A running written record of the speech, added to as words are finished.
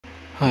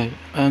Hi,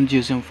 I am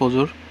GSM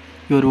Fozor.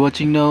 You are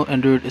watching now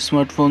Android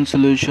smartphone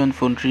solution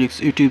for tricks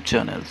YouTube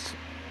channels.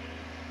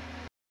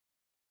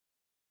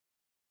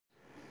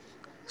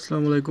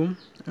 Assalamualaikum.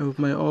 I hope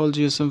my all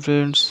GSM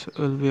friends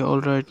will be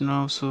all right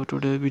now. So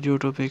today video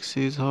topic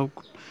is how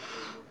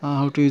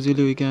to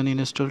easily we can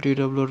install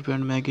TWRP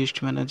and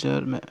MAGISK manager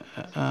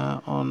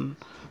on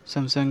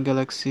Samsung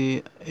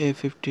Galaxy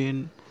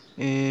A15,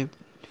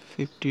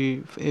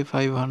 A50,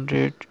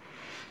 A500,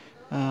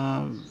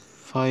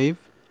 5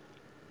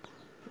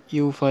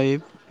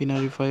 U5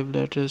 binary 5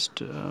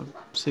 latest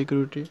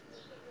security.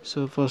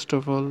 So first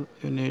of all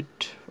you need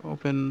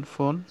open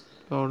phone,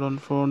 power on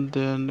phone,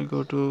 then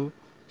go to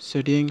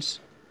settings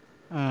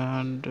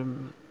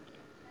and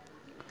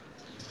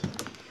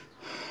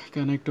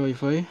connect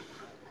Wi-Fi.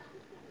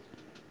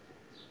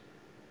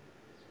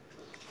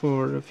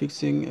 For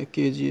fixing a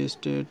KG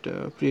state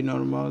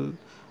pre-normal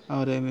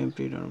or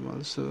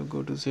pre-normal, so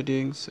go to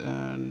settings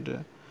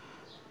and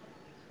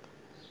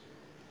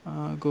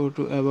go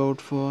to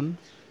about phone,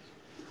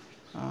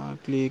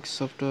 click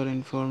software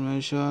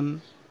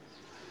information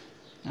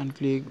and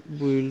click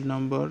build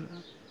number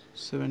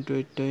 7 to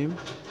 8 times.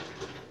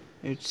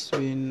 It's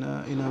been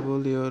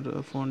enable your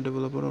phone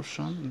developer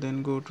option,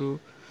 then go to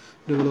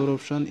developer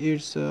option.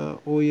 It's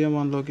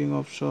OEM unlocking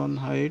option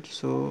hide,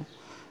 so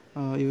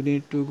you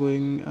need to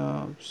going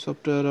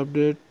software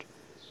update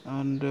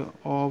and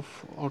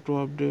off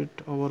auto update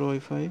over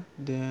Wi-Fi,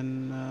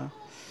 then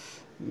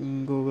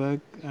go back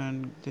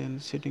and then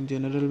setting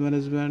general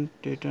management,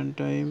 date and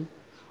time,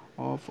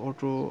 off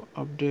auto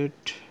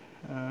update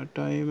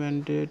time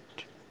and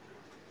date,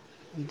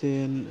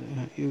 then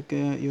you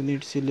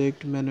need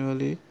select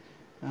manually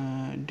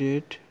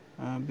date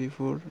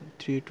before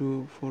 3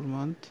 to 4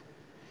 months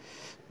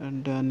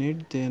and done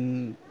it.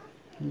 Then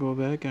go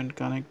back and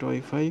connect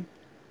Wi-Fi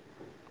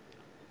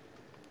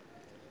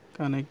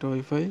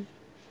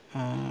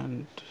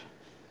and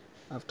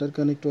after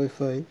connect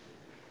Wi-Fi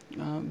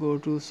go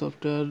to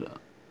software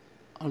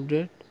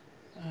update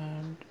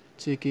and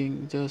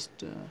checking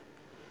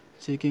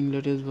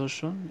latest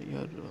version.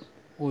 Your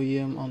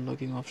OEM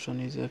unlocking option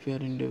is appear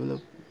in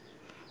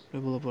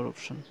developer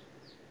option.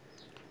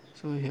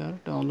 So here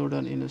download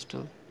and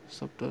install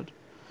software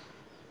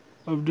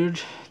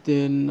update,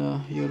 then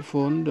your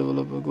phone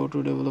developer, go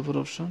to developer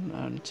option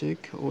and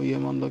check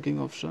OEM unlocking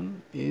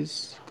option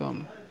is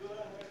come.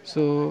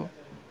 So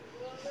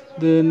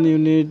then you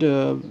need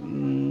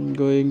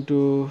going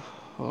to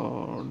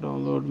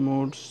download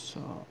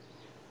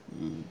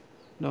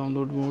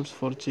modes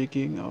for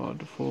checking our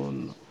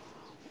phone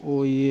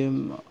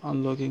OEM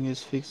unlocking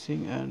is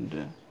fixing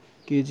and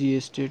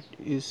KG state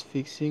is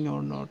fixing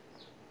or not.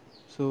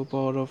 So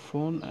power of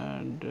phone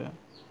and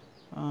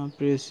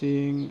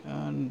pressing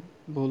and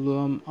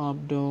volume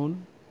up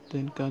down,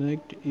 then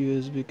connect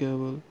USB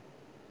cable.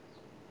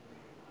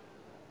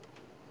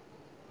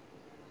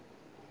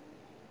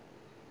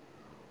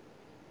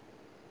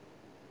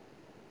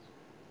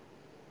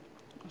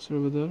 So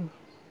whether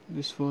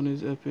this phone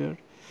is appeared.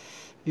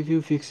 If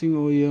you fixing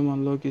OEM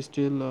unlock is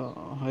still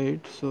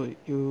hide, so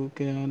you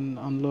can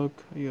unlock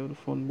your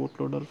phone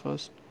bootloader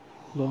first.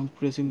 Long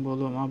pressing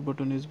volume up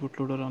button is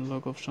bootloader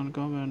unlock option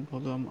come, and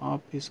volume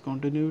up is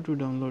continue to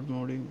download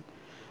modding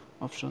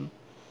option.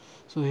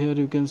 So here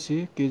you can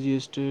see KG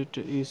state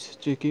is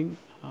checking,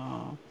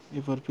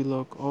 FRP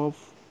lock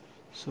off.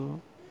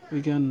 So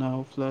we can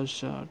now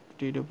flash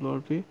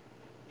TWRP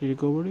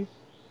recovery.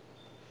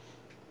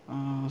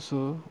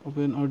 So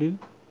open Odin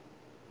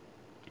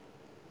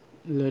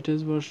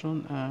latest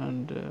version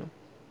and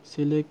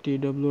select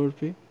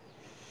TWRP,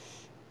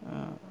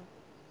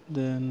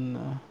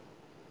 then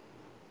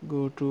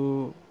go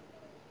to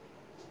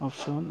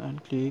option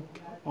and click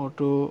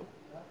auto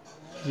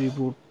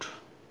reboot,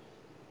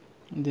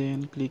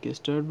 then click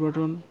start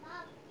button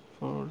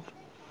for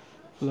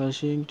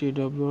flashing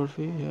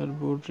TWRP. Here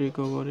boot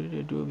recovery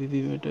radio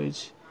VV meta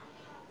is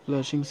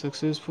flashing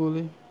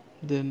successfully.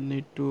 Then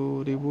need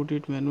to reboot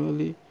it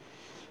manually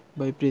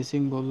by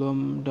pressing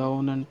volume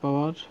down and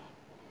power,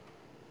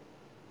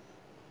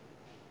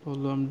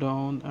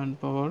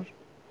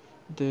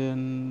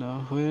 then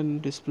when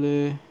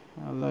display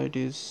light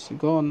is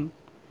gone,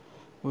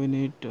 we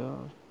need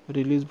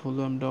release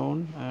volume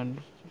down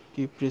and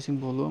keep pressing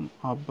volume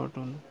up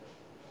button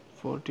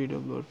for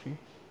TWRP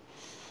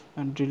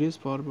and release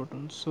power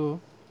button. So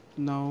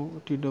now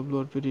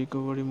TWRP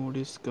recovery mode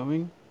is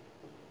coming.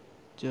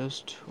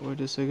 Just wait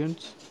a second.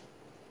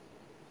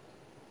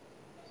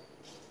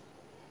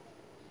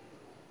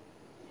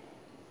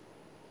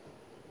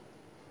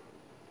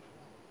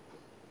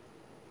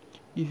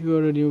 If you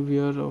are a new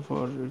viewer of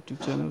our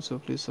YouTube channel, so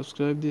please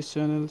subscribe this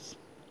channel,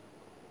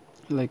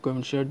 like,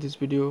 comment, share this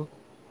video.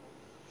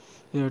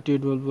 Here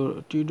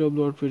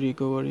TWRP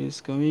recovery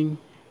is coming.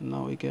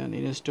 Now we can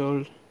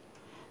install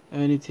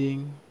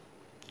anything,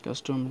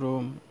 custom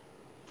ROM,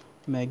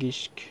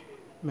 MAGISK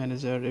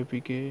manager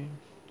APK,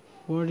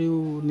 what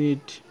you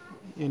need,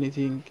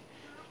 anything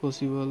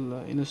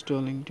possible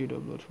installing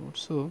TWRP mode.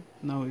 So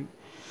now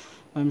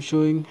I'm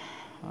showing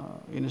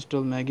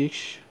install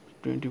MAGISK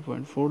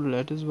 20.4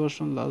 latest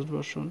version, last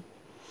version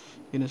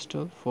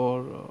install.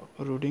 For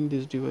rooting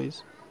this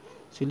device,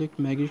 select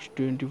MAGISK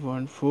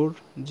 20.4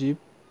 zip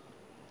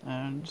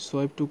and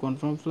swipe to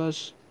confirm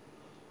flash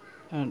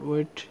and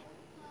wait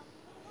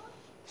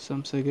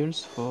some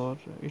seconds for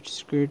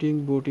it's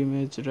creating boot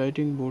image,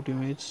 writing boot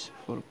image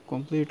for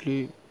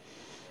completely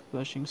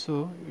flashing.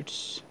 So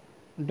it's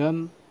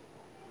done.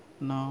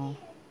 Now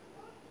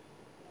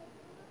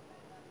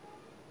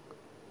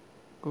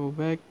go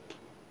back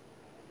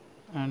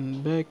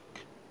and back,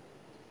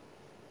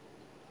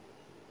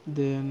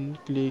 then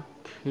click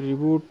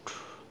reboot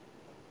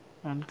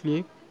and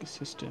click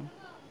system.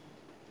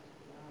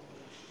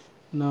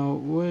 Now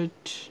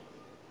wait,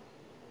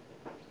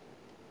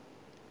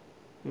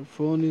 your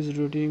phone is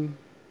rooting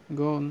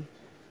gone.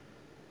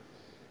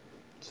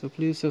 So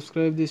please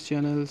subscribe these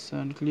channels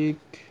and click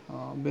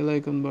bell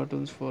icon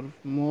buttons for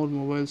more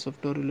mobile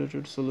software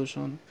related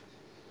solution,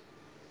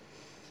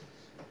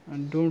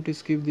 and don't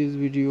skip this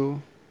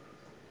video.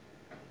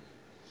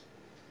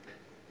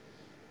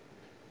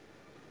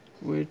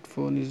 Wait,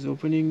 phone is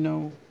opening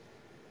now.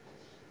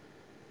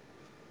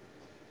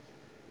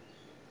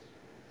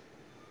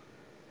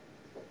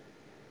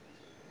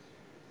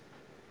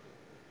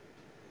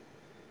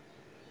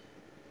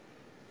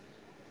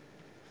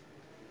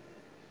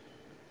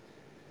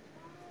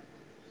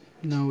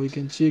 Now we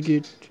can check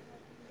it.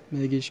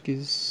 MAGISK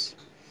is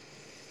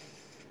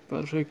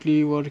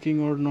perfectly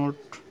working or not.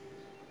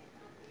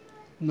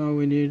 Now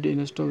we need to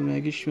install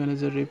MAGISK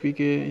Manager APK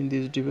in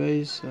this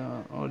device,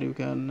 or you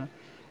can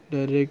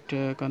direct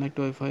connect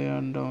Wi-Fi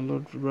and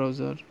download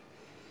browser.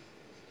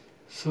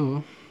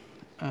 So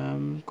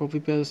copy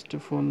paste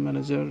phone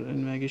manager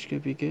in MAGISK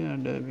APK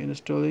and I'm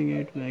installing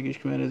it.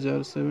 MAGISK Manager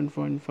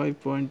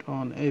 7.5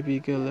 on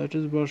APK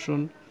latest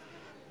version,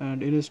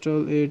 and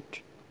install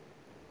it.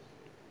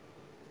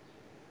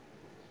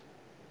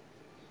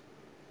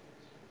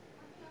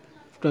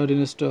 After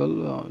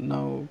install,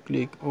 now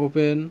click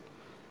open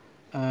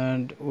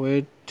and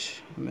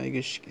wait.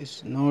 MAGISK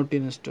is not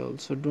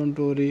installed, so don't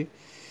worry.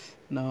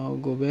 Now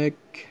go back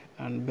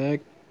and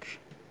back,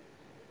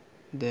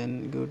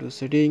 then go to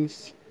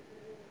settings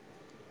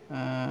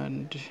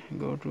and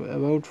go to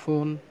about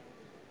phone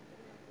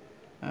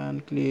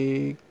and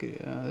click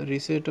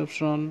reset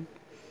option,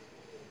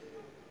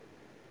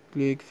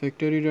 click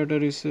factory data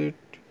reset,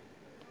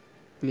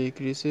 click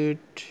reset,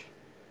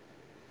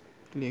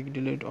 click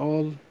delete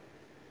all.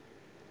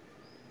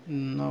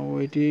 Now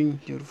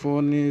waiting, your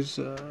phone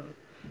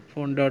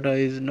data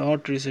is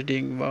not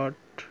resetting but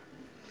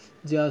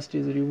just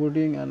is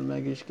rebooting, and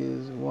MAGISK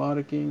is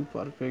working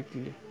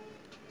perfectly.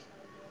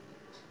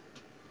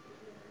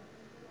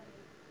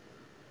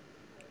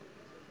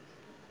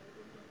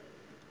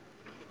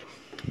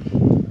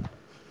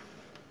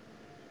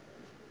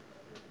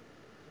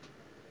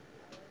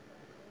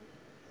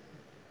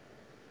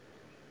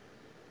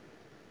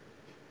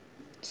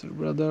 So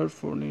brother,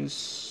 phone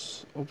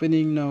is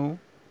opening now,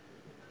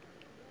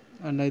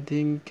 and I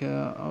think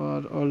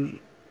our all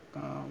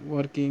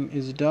working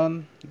is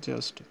done.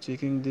 Just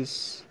checking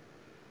this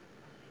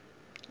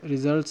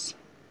results,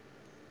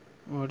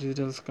 what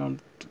results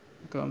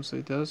comes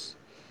with us.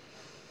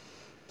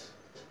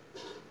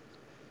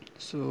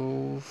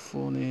 So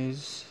phone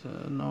is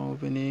now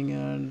opening,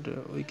 and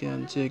we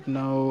can check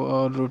now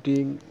our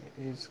routing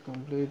is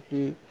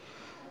completely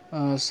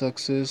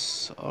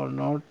success or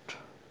not.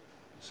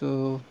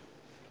 So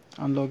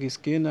unlock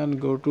screen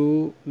and go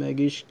to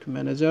MAGISK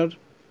Manager.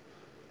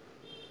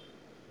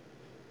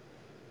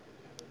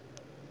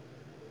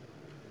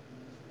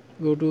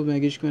 Go to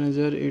MAGISK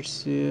Manager.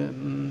 It's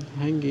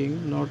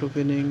hanging, not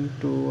opening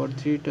 2 or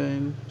 3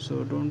 times,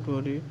 so don't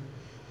worry.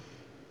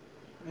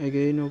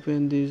 Again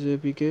open this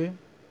APK.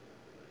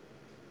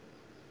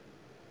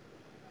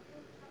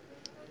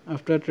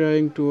 After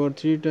trying 2 or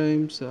 3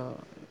 times,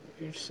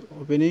 it's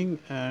opening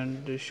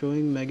and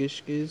showing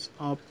MAGISK is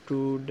up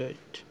to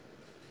date.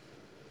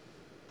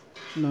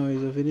 Now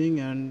is opening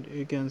and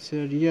you can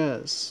say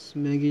yes,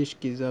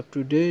 MAGISK is up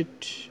to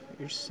date.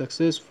 It's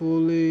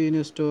successfully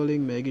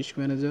installing MAGISK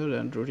Manager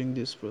and routing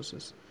this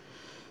process.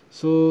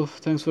 So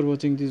thanks for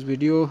watching this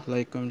video.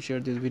 Like, comment, share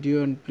this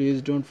video, and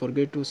please don't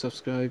forget to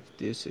subscribe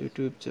this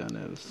YouTube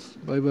channel.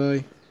 Bye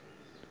bye.